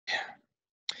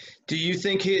Do you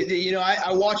think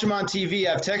I watch him on TV.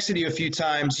 I've texted you a few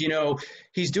times.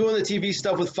 He's doing the TV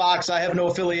stuff with Fox. I have no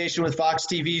affiliation with Fox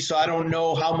TV, so I don't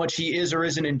know how much he is or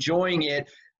isn't enjoying it.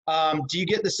 Do you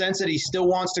get the sense that he still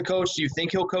wants to coach? Do you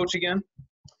think he'll coach again?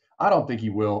 I don't think he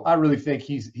will. I really think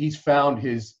he's found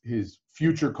his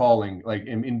future calling, like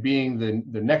in being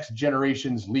the next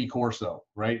generation's Lee Corso,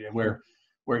 right? Where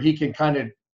he can kind of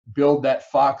build that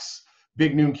Fox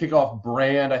Big Noon Kickoff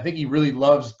brand. I think he really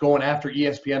loves going after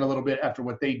ESPN a little bit after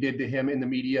what they did to him in the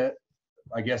media,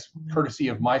 I guess, courtesy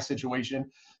of my situation.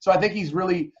 So I think he's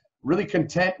really, really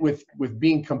content with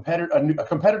being a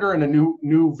competitor in a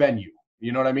new venue.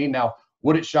 You know what I mean? Now,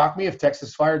 would it shock me if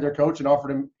Texas fired their coach and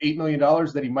offered him $8 million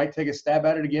that he might take a stab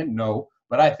at it again? No,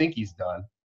 but I think he's done.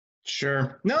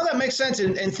 Sure. No, that makes sense.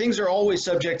 And things are always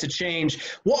subject to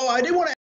change. Well, I did want to